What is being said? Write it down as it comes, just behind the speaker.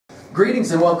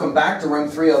Greetings and welcome back to Room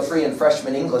 303 in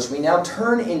Freshman English. We now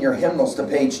turn in your hymnals to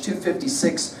page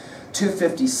 256,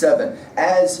 257.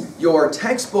 As your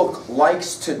textbook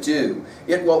likes to do,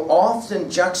 it will often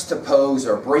juxtapose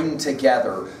or bring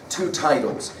together two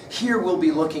titles. Here we'll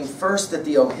be looking first at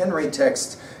the O. Henry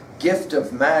text, Gift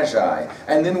of Magi,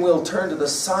 and then we'll turn to the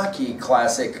Saki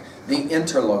classic, The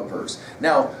Interlopers.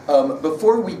 Now,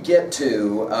 before we get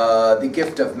to the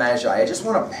Gift of Magi, I just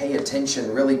want to pay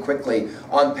attention really quickly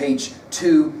on page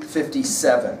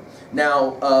 257.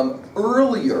 Now,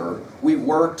 earlier we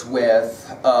worked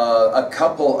with a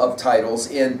couple of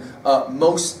titles in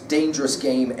Most Dangerous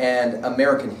Game and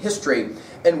American History,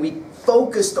 and we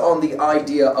focused on the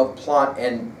idea of plot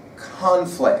and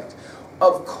conflict.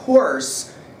 Of course,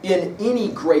 in any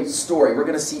great story, we're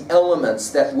going to see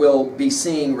elements that we'll be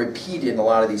seeing repeated in a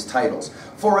lot of these titles.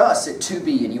 For us at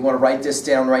 2B, and you want to write this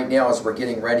down right now as we're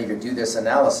getting ready to do this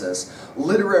analysis,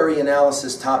 literary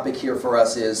analysis topic here for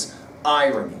us is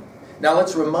irony. Now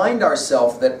let's remind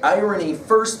ourselves that irony,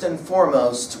 first and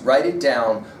foremost, write it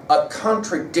down, a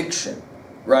contradiction,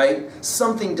 right?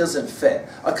 Something doesn't fit.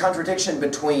 A contradiction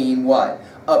between what?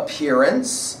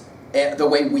 Appearance, and the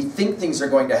way we think things are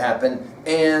going to happen,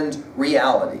 and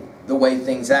reality, the way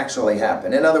things actually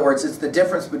happen. In other words, it's the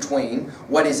difference between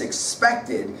what is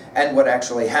expected and what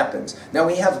actually happens. Now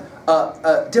we have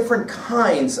different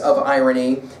kinds of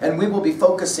irony, and we will be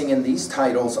focusing in these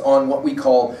titles on what we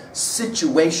call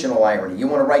situational irony. You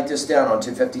want to write this down on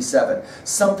 257.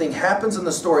 Something happens in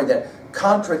the story that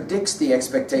contradicts the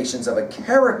expectations of a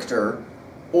character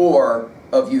or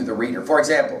of you, the reader. For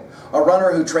example, a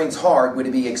runner who trains hard would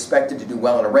be expected to do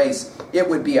well in a race. It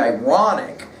would be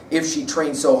ironic if she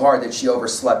trained so hard that she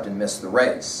overslept and missed the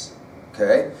race.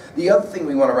 Okay? The other thing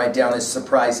we want to write down is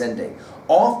surprise ending.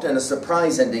 Often a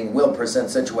surprise ending will present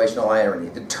situational irony.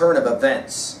 The turn of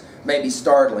events may be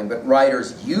startling, but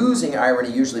writers using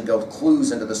irony usually build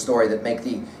clues into the story that make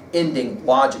the ending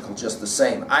logical just the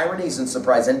same. Ironies and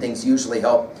surprise endings usually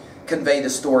help convey the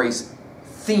story's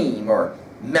theme or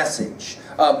message.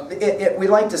 We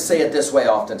like to say it this way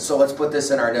often, so let's put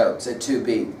this in our notes at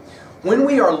 2B. When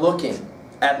we are looking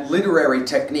at literary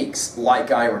techniques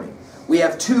like irony, we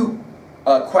have two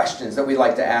questions that we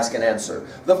like to ask and answer.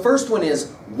 The first one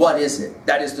is, what is it?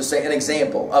 That is to say, an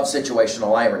example of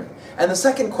situational irony. And the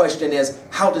second question is,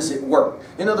 how does it work?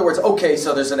 In other words, okay,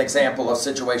 so there's an example of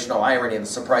situational irony and the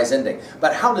surprise ending,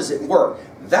 but how does it work?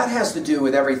 That has to do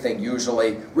with everything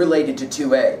usually related to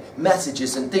 2A,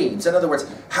 messages and themes. In other words,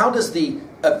 how does the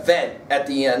event at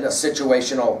the end, a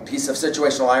situational piece of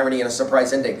situational irony and a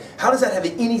surprise ending, how does that have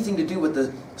anything to do with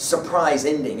the surprise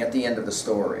ending at the end of the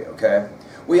story, okay?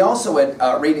 We also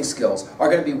at Reading Skills are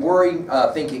going to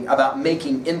be thinking about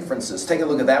making inferences. Take a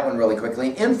look at that one really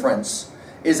quickly. Inference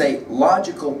is a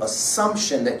logical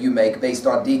assumption that you make based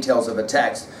on details of a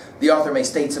text. The author may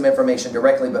state some information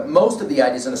directly, but most of the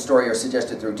ideas in a story are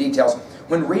suggested through details.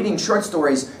 When reading short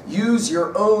stories, use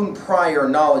your own prior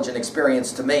knowledge and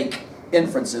experience to make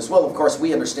inferences. Well, of course,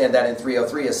 we understand that in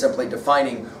 303 as simply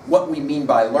defining what we mean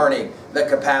by learning, the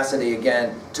capacity,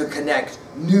 again, to connect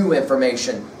new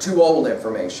information to old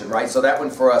information, right? So that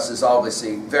one for us is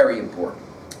obviously very important.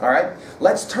 All right,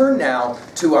 let's turn now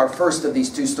to our first of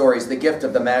these two stories, The Gift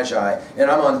of the Magi,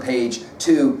 and I'm on page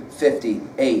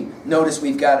 258. Notice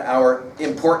we've got our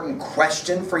important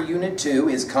question for Unit 2,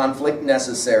 is conflict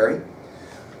necessary?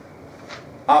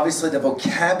 Obviously, the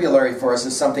vocabulary for us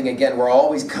is something, again, we're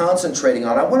always concentrating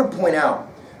on. I want to point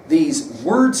out these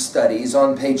word studies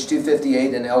on page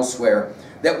 258 and elsewhere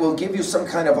that will give you some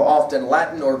kind of often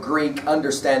Latin or Greek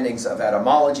understandings of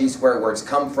etymologies, where words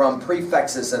come from,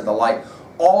 prefixes, and the like.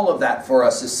 All of that for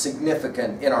us is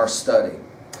significant in our study.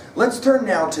 Let's turn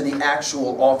now to the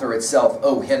actual author itself,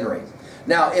 O. Henry.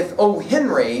 Now, if O.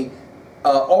 Henry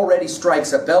already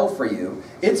strikes a bell for you,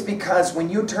 it's because when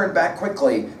you turn back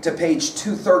quickly to page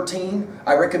 213,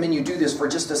 I recommend you do this for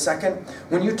just a second.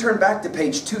 When you turn back to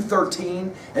page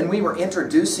 213, and we were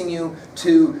introducing you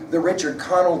to the Richard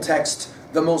Connell text,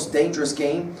 The Most Dangerous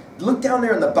Game, look down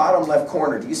there in the bottom left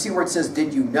corner. Do you see where it says,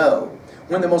 Did You Know?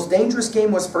 When The Most Dangerous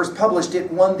Game was first published,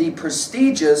 it won the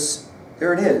prestigious,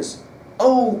 there it is,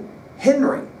 O.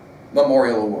 Henry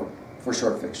Memorial Award for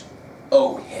short fiction.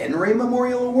 O. Henry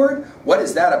Memorial Award? What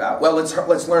is that about? Well,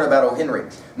 let's learn about O. Henry.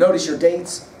 Notice your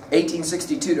dates,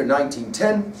 1862 to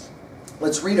 1910.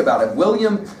 Let's read about him.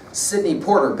 William Sidney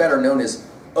Porter, better known as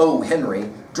O. Henry,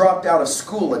 dropped out of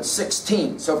school at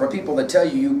 16. So for people that tell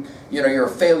you, you're a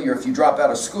failure if you drop out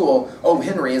of school, O.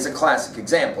 Henry is a classic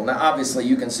example. Now, obviously,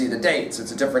 you can see the dates.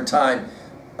 It's a different time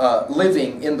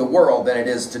living in the world than it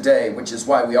is today, which is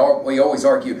why we always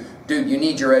argue, dude, you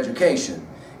need your education.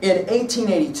 In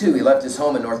 1882, he left his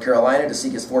home in North Carolina to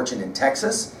seek his fortune in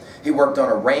Texas. He worked on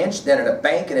a ranch, then at a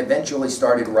bank, and eventually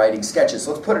started writing sketches.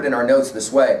 Let's put it in our notes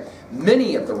this way.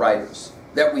 Many of the writers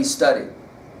that we study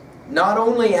not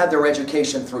only had their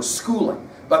education through schooling,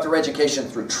 but their education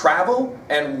through travel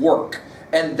and work.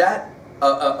 And that,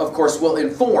 of course, will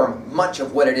inform much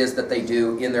of what it is that they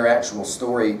do in their actual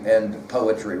story and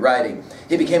poetry writing.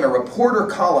 He became a reporter,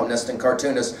 columnist, and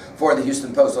cartoonist for the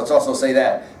Houston Post. Let's also say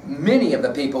that many of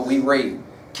the people we read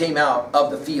came out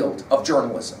of the field of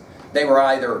journalism. They were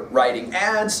either writing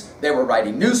ads, they were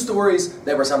writing news stories,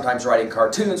 they were sometimes writing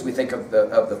cartoons. We think of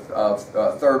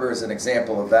Thurber as an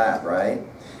example of that, right?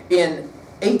 In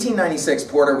 1896,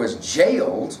 Porter was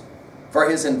jailed for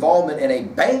his involvement in a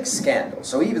bank scandal.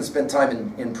 So he even spent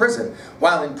time in prison.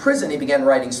 While in prison, he began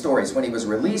writing stories. When he was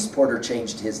released, Porter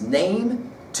changed his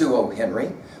name to O.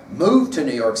 Henry, moved to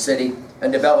New York City,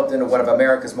 and developed into one of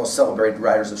America's most celebrated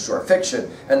writers of short fiction.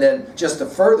 And then just to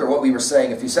further what we were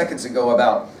saying a few seconds ago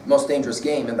about Most Dangerous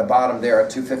Game in the bottom there at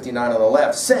 259 on the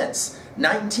left, since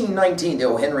 1919, the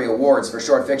O. Henry Awards for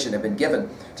short fiction have been given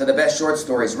to the best short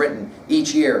stories written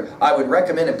each year. I would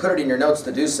recommend, and put it in your notes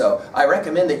to do so, I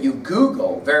recommend that you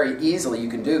Google, very easily you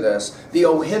can do this, the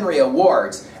O. Henry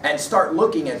Awards, and start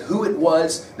looking at who it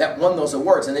was that won those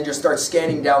awards, and then just start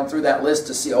scanning down through that list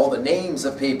to see all the names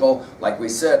of people. Like we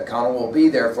said, Connell will be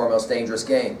there for Most Dangerous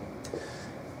Game.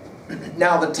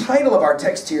 Now, the title of our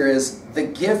text here is The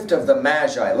Gift of the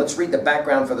Magi. Let's read the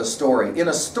background for the story. In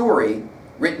a story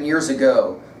written years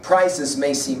ago, prices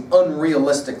may seem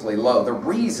unrealistically low. The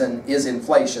reason is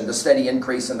inflation, the steady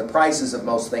increase in the prices of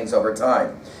most things over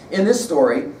time. In this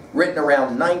story, written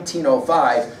around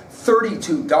 1905,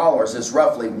 $32 is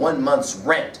roughly 1 month's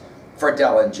rent for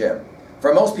Della and Jim.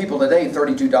 For most people today,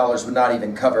 $32 would not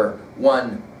even cover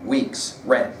 1 week's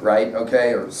rent, right?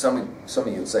 Okay, or some of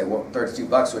you would say, well, 32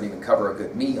 bucks wouldn't even cover a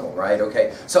good meal, right?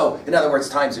 Okay, so in other words,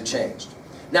 times have changed.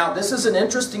 Now, this is an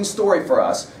interesting story for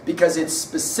us because it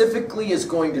specifically is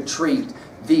going to treat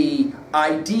the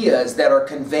ideas that are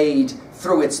conveyed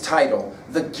through its title,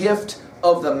 The Gift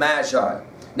of the Magi.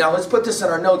 Now, let's put this in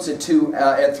our notes at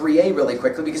 3A really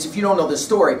quickly, because if you don't know this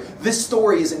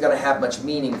story isn't going to have much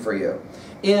meaning for you.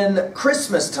 In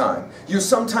Christmas time, you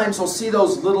sometimes will see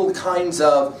those little kinds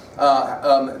of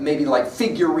maybe like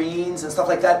figurines and stuff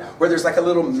like that, where there's like a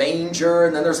little manger,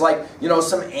 and then there's like, you know,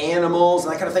 some animals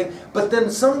and that kind of thing. But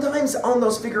then sometimes on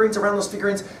those figurines, around those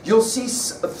figurines, you'll see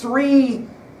 3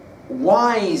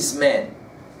 wise men.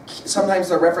 Sometimes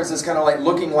the reference is kind of like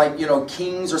looking like, you know,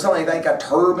 kings or something like that. They got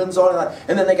turbans on,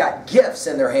 and then they got gifts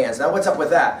in their hands. Now, what's up with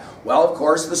that? Well, of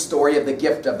course, the story of the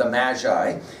gift of the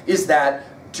Magi is that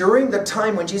during the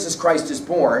time when Jesus Christ is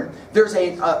born, there's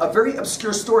a very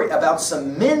obscure story about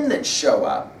some men that show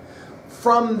up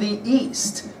from the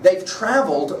east. They've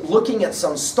traveled looking at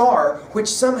some star which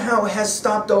somehow has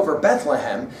stopped over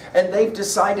Bethlehem, and they've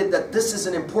decided that this is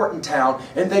an important town,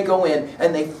 and they go in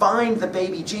and they find the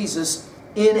baby Jesus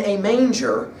in a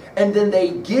manger, and then they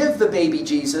give the baby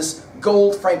Jesus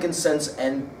gold, frankincense,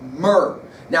 and myrrh.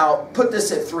 Now, put this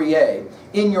at 3A.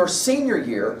 In your senior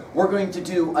year, we're going to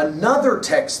do another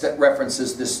text that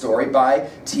references this story by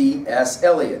T.S.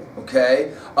 Eliot,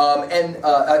 okay? And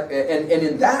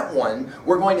in that one,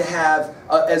 we're going to have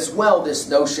as well this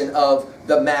notion of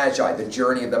the Magi, the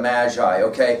journey of the Magi,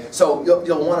 okay? So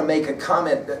you'll want to make a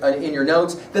comment in your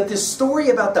notes that this story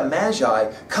about the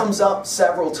Magi comes up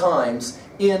several times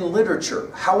in literature.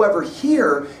 However,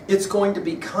 here it's going to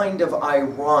be kind of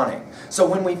ironic. So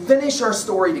when we finish our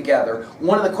story together,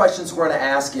 one of the questions we're going to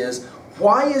ask is,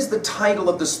 why is the title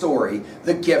of the story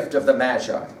The Gift of the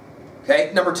Magi? Okay,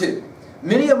 number 2.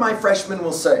 Many of my freshmen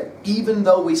will say, even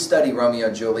though we study Romeo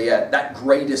and Juliet, that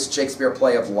greatest Shakespeare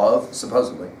play of love,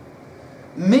 supposedly,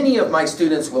 many of my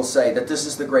students will say that this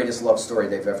is the greatest love story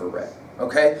they've ever read.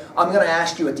 Okay? I'm going to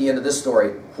ask you at the end of this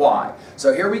story, why?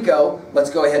 So here we go. Let's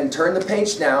go ahead and turn the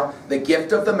page now. The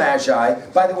Gift of the Magi.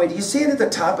 By the way, do you see it at the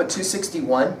top of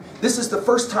 261? This is the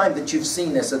first time that you've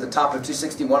seen this at the top of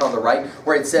 261 on the right,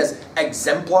 where it says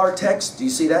exemplar text. Do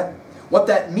you see that? What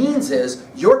that means is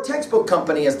your textbook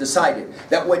company has decided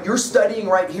that what you're studying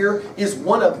right here is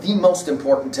one of the most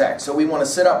important texts. So we want to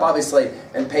sit up, obviously,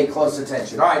 and pay close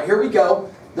attention. All right, here we go.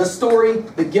 The story,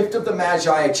 The Gift of the Magi.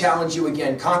 I challenge you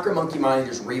again. Conquer monkey mind and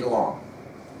just read along.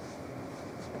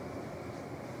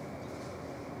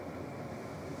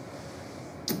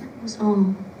 That was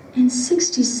all. In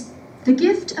 60s, The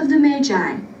Gift of the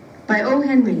Magi by O.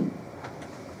 Henry.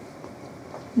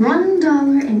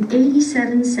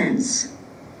 $1.87.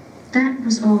 That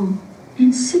was all.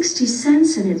 And 60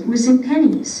 cents of it was in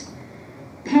pennies.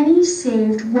 Pennies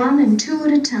saved 1 and 2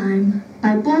 at a time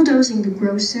by bulldozing the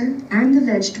grocer and the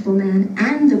vegetable man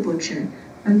and the butcher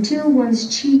until one's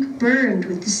cheek burned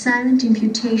with the silent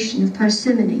imputation of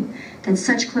parsimony that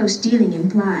such close dealing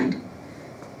implied.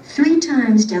 3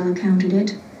 times Della counted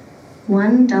it,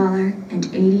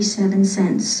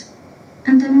 $1.87.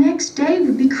 And the next day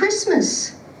would be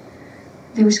Christmas.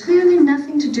 There was clearly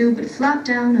nothing to do but flop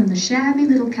down on the shabby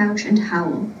little couch and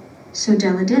howl, so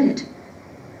Della did it,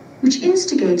 which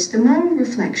instigates the moral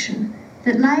reflection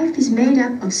that life is made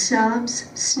up of sobs,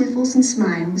 sniffles, and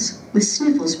smiles, with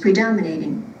sniffles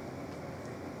predominating.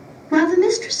 While the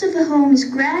mistress of the home is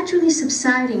gradually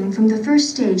subsiding from the first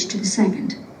stage to the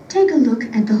second, take a look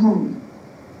at the home.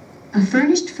 A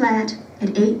furnished flat at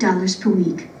 $8 per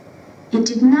week. It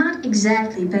did not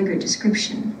exactly beggar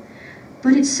description,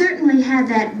 but it certainly had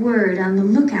that word on the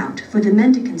lookout for the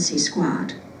mendicancy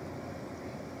squad.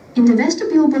 In the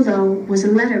vestibule below was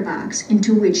a letter box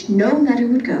into which no letter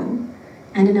would go,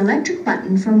 and an electric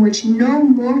button from which no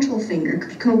mortal finger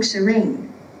could coax a ring.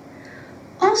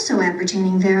 Also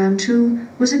appertaining thereunto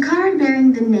was a card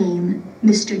bearing the name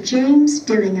Mr. James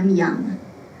Dillingham Young.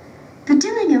 The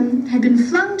Dillingham had been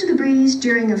flung to the breeze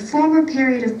during a former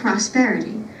period of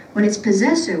prosperity, when its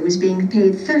possessor was being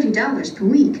paid $30 per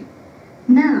week.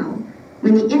 Now,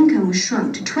 when the income was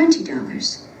shrunk to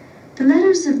 $20, the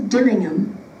letters of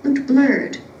Dillingham looked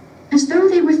blurred, as though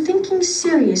they were thinking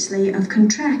seriously of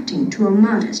contracting to a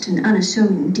modest and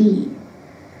unassuming D.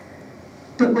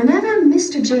 But whenever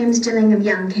Mr. James Dillingham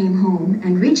Young came home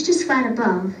and reached his flat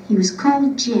above, he was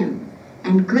called Jim,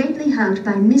 and greatly hugged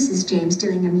by Mrs. James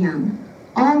Dillingham Young,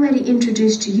 already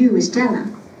introduced to you as Della,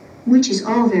 which is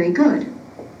all very good.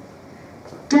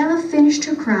 Della finished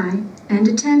her cry and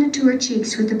attended to her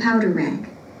cheeks with the powder rag.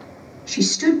 She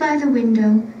stood by the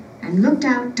window and looked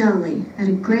out dully at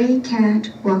a gray cat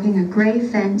walking a gray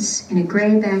fence in a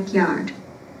gray backyard.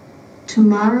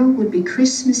 Tomorrow would be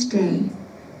Christmas Day,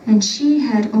 and she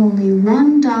had only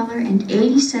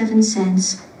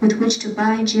 $1.87 with which to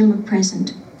buy Jim a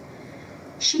present.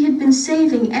 She had been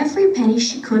saving every penny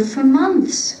she could for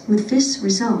months, with this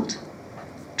result.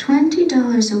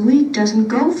 $20 a week doesn't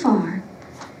go far.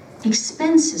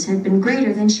 Expenses had been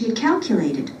greater than she had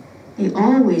calculated. They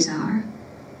always are.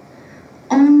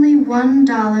 Only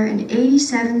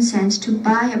 $1.87 to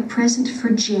buy a present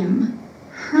for Jim.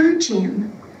 Her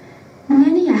Jim.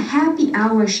 Many a happy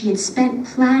hour she had spent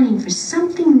planning for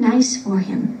something nice for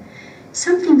him.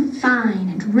 Something fine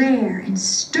and rare and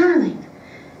sterling.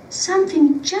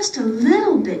 Something just a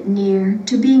little bit near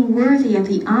to being worthy of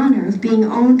the honor of being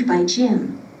owned by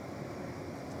Jim.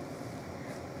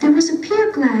 There was a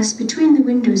pier glass between the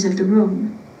windows of the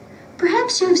room.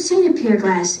 Perhaps you have seen a pier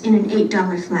glass in an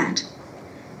 $8 flat.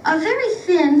 A very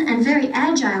thin and very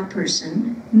agile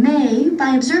person may,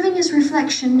 by observing his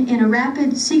reflection in a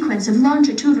rapid sequence of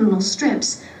longitudinal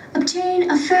strips, obtain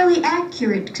a fairly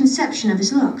accurate conception of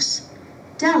his looks.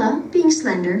 Della, being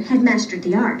slender, had mastered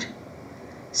the art.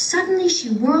 Suddenly she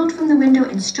whirled from the window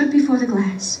and stood before the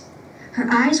glass. Her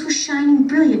eyes were shining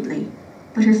brilliantly,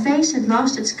 but her face had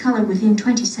lost its color within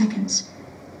 20 seconds.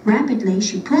 Rapidly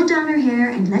she pulled down her hair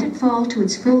and let it fall to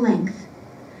its full length.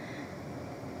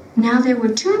 Now there were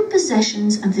 2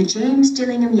 possessions of the James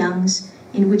Dillingham Youngs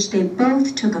in which they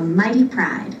both took a mighty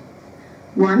pride.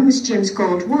 One was Jim's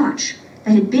gold watch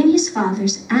that had been his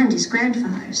father's and his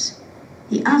grandfather's.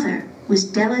 The other was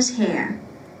Della's hair.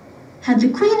 Had the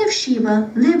Queen of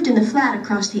Sheba lived in the flat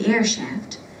across the air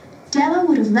shaft, Della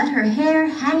would have let her hair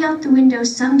hang out the window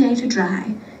some day to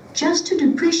dry, just to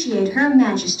depreciate Her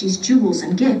Majesty's jewels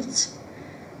and gifts.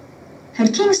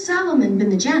 Had King Solomon been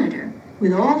the janitor,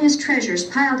 with all his treasures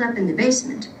piled up in the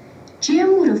basement,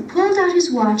 Jim would have pulled out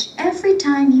his watch every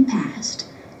time he passed,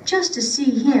 just to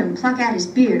see him pluck out his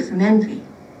beard from envy.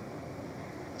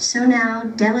 So now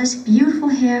Della's beautiful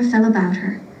hair fell about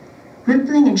her,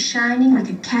 rippling and shining like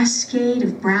a cascade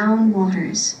of brown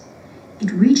waters.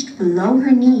 It reached below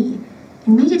her knee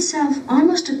and made itself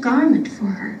almost a garment for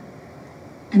her.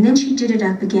 And then she did it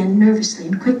up again nervously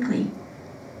and quickly.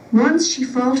 Once she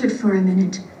faltered for a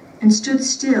minute and stood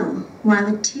still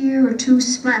while a tear or two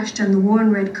splashed on the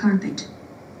worn red carpet.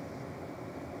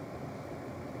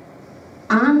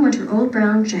 On went her old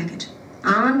brown jacket.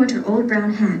 On went her old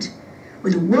brown hat.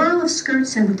 With a whirl of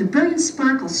skirts and with the brilliant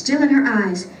sparkle still in her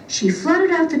eyes, she fluttered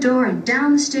out the door and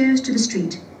down the stairs to the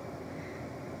street.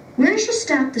 Where she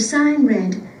stopped, the sign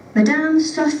read, Madame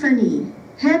Sofronie,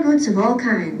 hair goods of all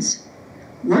kinds.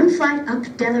 One flight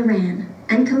up Della ran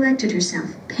and collected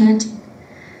herself, panting.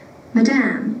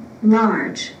 Madame,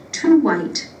 large, too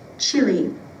white,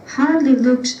 chilly, hardly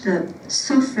looked the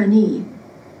Sofronie.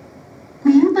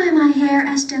 Will you buy my hair?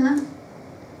 Asked Della.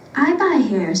 "I buy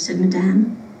hair," said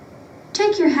Madame.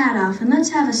 "Take your hat off and let's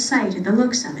have a sight at the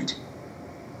looks of it."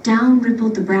 Down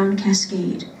rippled the brown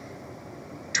cascade.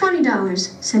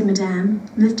 $20, said Madame,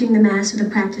 lifting the mass with a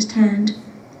practiced hand.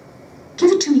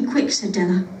 "Give it to me quick," said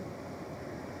Della.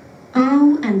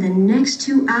 Oh, and the next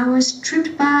 2 hours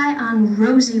tripped by on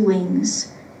rosy wings.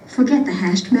 Forget the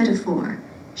hashed metaphor.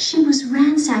 She was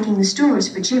ransacking the stores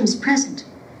for Jim's present.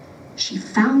 She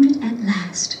found it at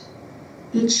last.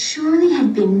 It surely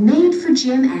had been made for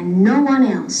Jim and no one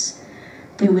else.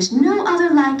 There was no other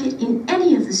like it in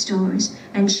any of the stores,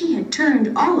 and she had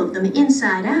turned all of them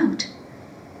inside out.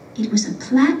 It was a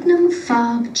platinum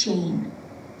fob chain,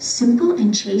 simple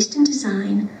and chaste in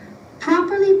design,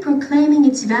 properly proclaiming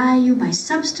its value by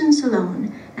substance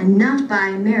alone, and not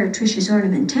by meretricious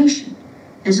ornamentation,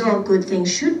 as all good things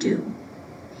should do.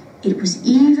 It was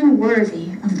even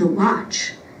worthy of the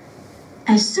watch.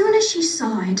 As soon as she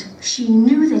saw it, she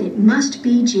knew that it must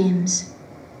be Jim's.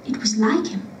 It was like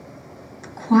him. The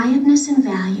quietness and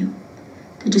value.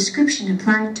 The description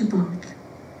applied to both.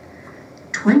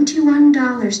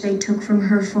 $21 they took from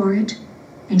her for it,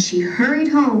 and she hurried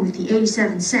home with the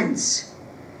 87 cents.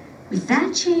 With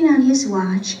that chain on his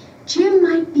watch, Jim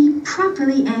might be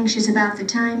properly anxious about the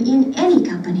time in any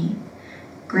company.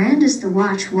 Grand as the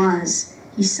watch was,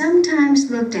 he sometimes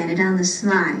looked at it on the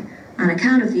sly, on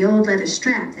account of the old leather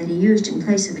strap that he used in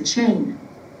place of a chain.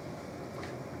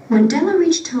 When Della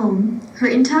reached home, her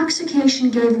intoxication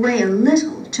gave way a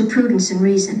little to prudence and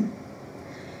reason.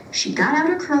 She got out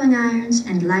her curling irons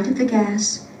and lighted the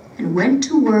gas, and went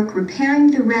to work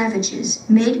repairing the ravages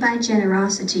made by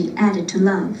generosity added to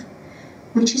love,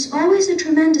 which is always a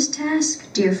tremendous task,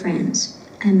 dear friends,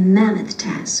 a mammoth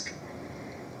task.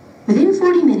 Within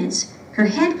 40 minutes, her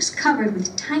head was covered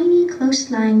with tiny,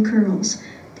 close-lying curls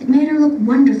that made her look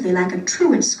wonderfully like a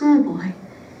truant schoolboy.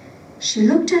 She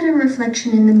looked at her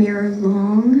reflection in the mirror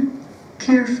long,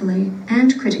 carefully,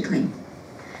 and critically.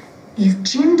 "If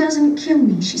Jim doesn't kill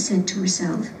me," she said to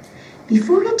herself,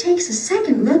 "before he takes a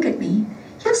second look at me,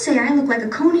 he'll say I look like a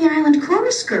Coney Island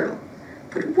chorus girl.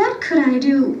 But what could I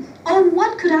do? Oh,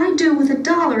 what could I do with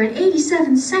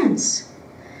 $1.87?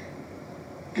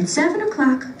 At 7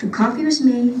 o'clock, the coffee was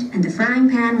made, and the frying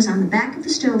pan was on the back of the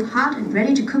stove hot and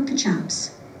ready to cook the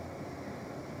chops.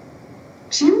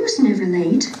 Jim was never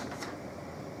late.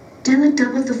 Della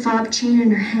doubled the fob chain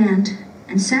in her hand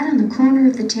and sat on the corner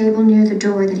of the table near the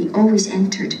door that he always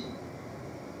entered.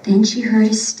 Then she heard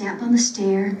his step on the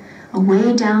stair,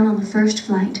 away down on the first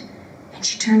flight, and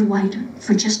she turned white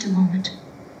for just a moment.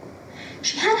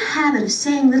 She had a habit of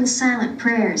saying little silent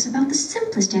prayers about the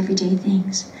simplest everyday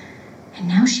things, and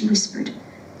now she whispered,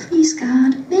 "Please,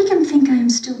 God, make him think I am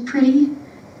still pretty."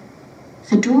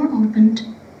 The door opened,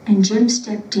 and Jim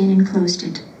stepped in and closed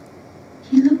it.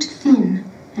 He looked thin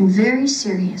and very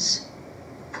serious.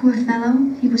 Poor fellow,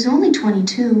 he was only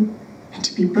 22, and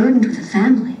to be burdened with a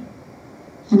family.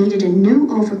 He needed a new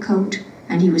overcoat,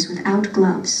 and he was without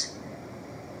gloves.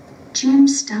 Jim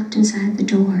stopped inside the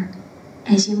door,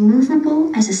 as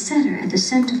immovable as a setter at the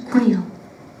scent of quail.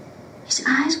 His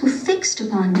eyes were fixed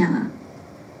upon Della,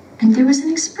 and there was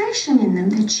an expression in them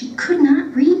that she could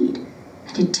not read,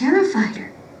 and it terrified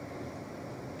her.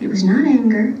 It was not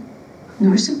anger,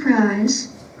 nor surprise,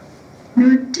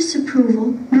 nor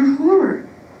disapproval, nor horror,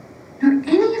 nor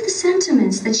any of the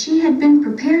sentiments that she had been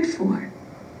prepared for.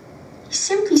 He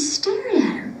simply stared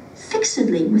at her,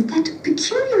 fixedly, with that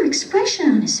peculiar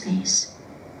expression on his face.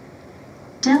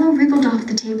 Della wriggled off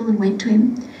the table and went to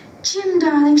him. "Jim,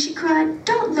 darling," she cried,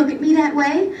 "don't look at me that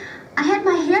way. I had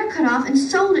my hair cut off and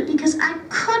sold it because I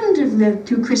couldn't have lived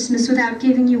through Christmas without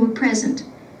giving you a present.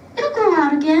 It'll grow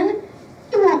out again.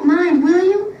 You won't mind, will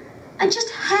you? I just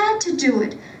had to do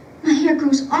it. My hair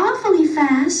grows awfully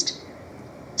fast.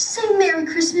 Say Merry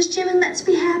Christmas, Jim, and let's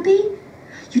be happy.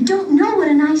 You don't know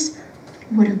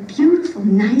what a beautiful,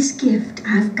 nice gift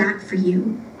I've got for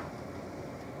you."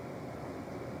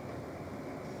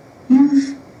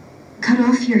 "You've cut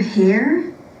off your hair?"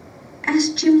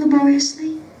 asked Jim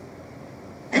laboriously,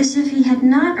 as if he had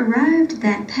not arrived at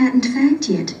that patent fact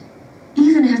yet,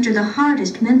 even after the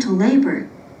hardest mental labor.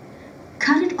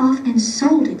 "Cut it off and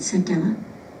sold it," said Della.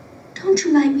 "Don't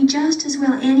you like me just as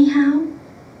well anyhow?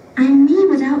 I'm me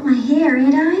without my hair,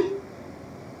 ain't I?"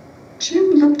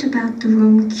 Jim looked about the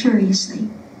room curiously.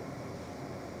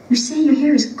 "You say your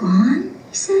hair is gone?"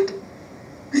 he said,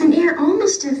 with an air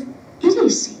almost of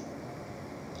idiocy.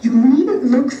 "You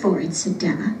needn't look for it," said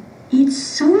Della. "It's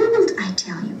sold, I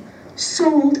tell you.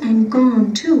 Sold and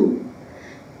gone, too.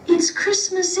 It's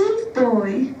Christmas Eve,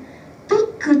 boy. Be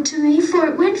good to me, for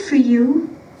it went for you.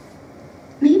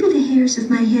 Maybe the hairs of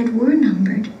my head were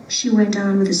numbered," she went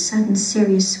on with a sudden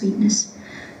serious sweetness.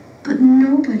 "But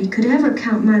nobody could ever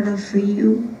count my love for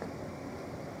you.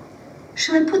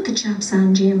 Shall I put the chops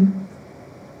on, Jim?"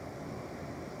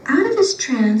 Out of his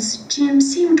trance, Jim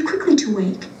seemed quickly to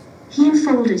wake. He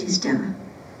enfolded his Della.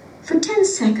 "For 10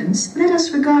 seconds, let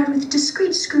us regard with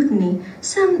discreet scrutiny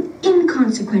some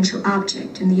inconsequential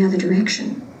object in the other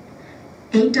direction.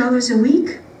 $8 a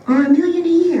week or $1 million a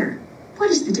year?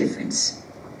 What is the difference?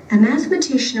 A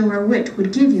mathematician or a wit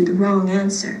would give you the wrong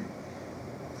answer.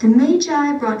 The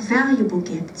Magi brought valuable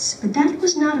gifts, but that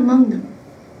was not among them.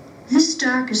 This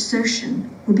dark assertion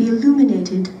will be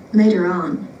illuminated later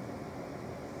on."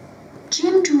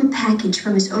 Jim drew a package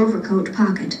from his overcoat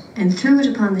pocket and threw it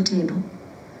upon the table.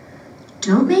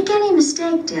 "Don't make any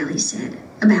mistake, Del," he said,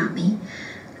 "about me.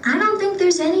 I don't think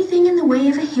there's anything in the way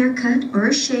of a haircut or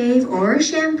a shave or a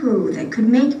shampoo that could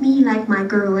make me like my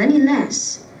girl any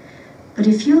less. But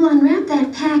if you'll unwrap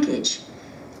that package,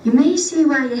 you may see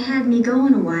why you had me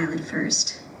going a while at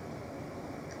first."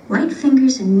 White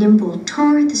fingers and nimble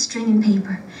tore at the string and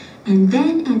paper, and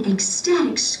then an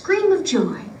ecstatic scream of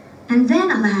joy, and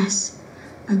then, alas,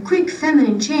 a quick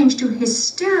feminine change to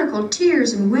hysterical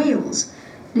tears and wails,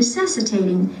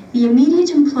 necessitating the immediate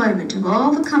employment of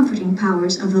all the comforting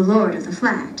powers of the lord of the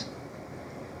flat.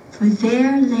 For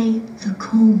there lay the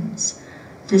combs,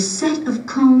 the set of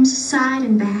combs side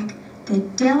and back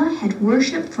that Della had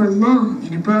worshipped for long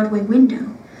in a Broadway window.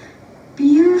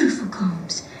 Beautiful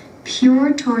combs,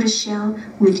 pure tortoiseshell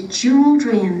with jeweled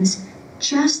rims,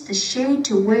 just the shade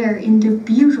to wear in the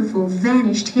beautiful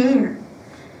vanished hair.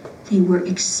 They were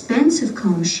expensive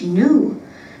combs, she knew,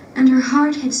 and her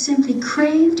heart had simply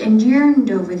craved and yearned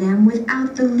over them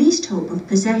without the least hope of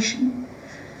possession.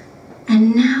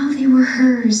 And now they were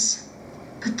hers.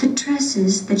 But the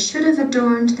tresses that should have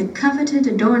adorned the coveted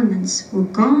adornments were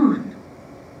gone.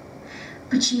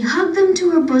 But she hugged them to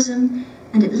her bosom,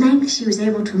 and at length she was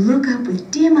able to look up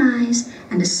with dim eyes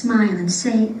and a smile and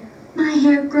say, "My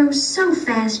hair grows so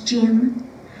fast, Jim."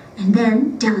 And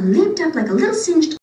then Della leaped up like a little singed